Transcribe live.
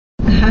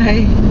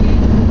Hi,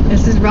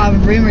 this is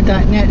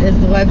Bremer.net is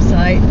the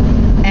website,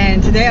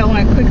 and today I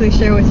want to quickly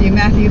share with you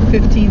Matthew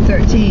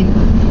 15:13,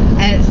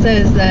 and it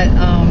says that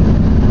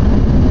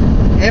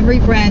every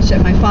branch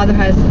that my Father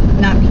has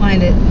not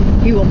planted,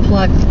 He will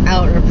pluck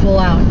out or pull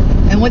out.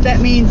 And what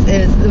that means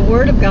is the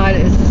Word of God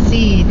is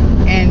seed,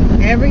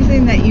 and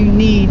everything that you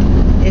need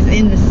is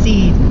in the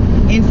seed.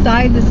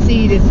 Inside the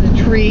seed is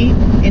the tree.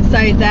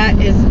 Inside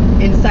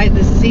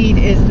the seed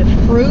is the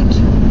fruit,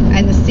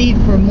 and the seed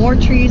for more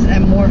trees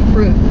and more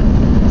fruit.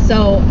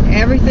 So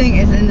everything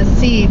is in the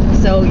seed.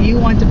 So you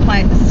want to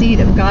plant the seed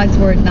of God's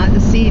Word, not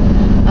the seed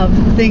of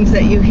things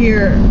that you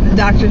hear,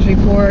 doctor's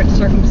reports,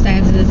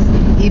 circumstances,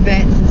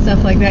 events, and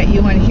stuff like that.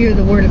 You want to hear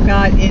the Word of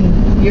God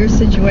in your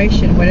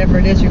situation, whatever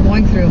it is you're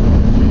going through.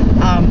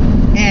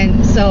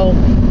 And so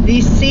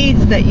these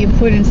seeds that you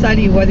put inside of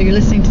you, whether you're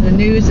listening to the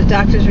news, a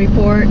doctor's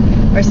report,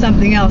 or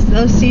something else,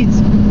 those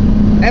seeds,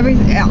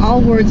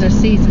 all words are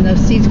seeds, and those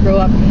seeds grow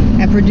up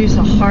and produce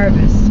a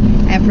harvest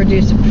and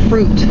produce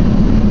fruit.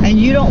 And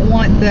you don't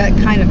want that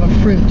kind of a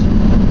fruit.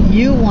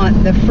 You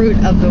want the fruit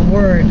of the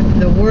Word.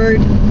 The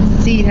Word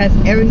seed has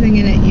everything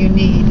in it you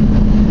need.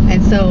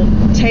 And so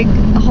take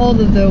a hold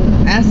of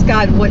ask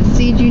God what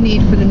seed you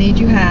need for the need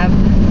you have,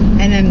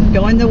 and then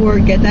go in the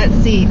Word, get that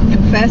seed,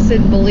 confess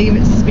it, believe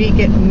it, speak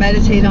it,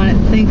 meditate on it,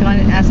 think on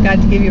it, ask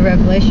God to give you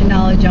revelation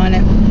knowledge on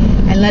it,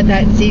 and let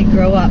that seed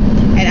grow up.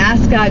 And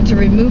ask God to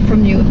remove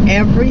from you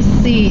every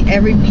seed,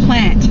 every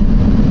plant,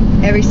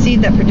 every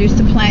seed that produced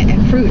a plant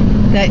and fruit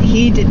that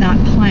He did not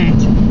plant,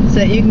 so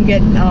that you can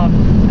get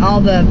all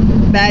the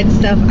bad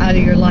stuff out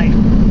of your life.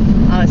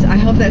 So I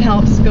hope that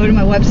helps. Go to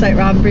my website,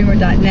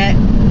 Bremer.net.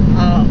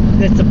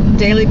 It's a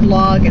daily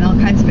blog and all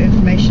kinds of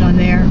information on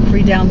there,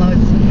 free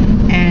downloads,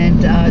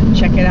 and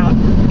check it out.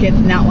 Get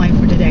an outline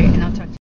for today, and I'll talk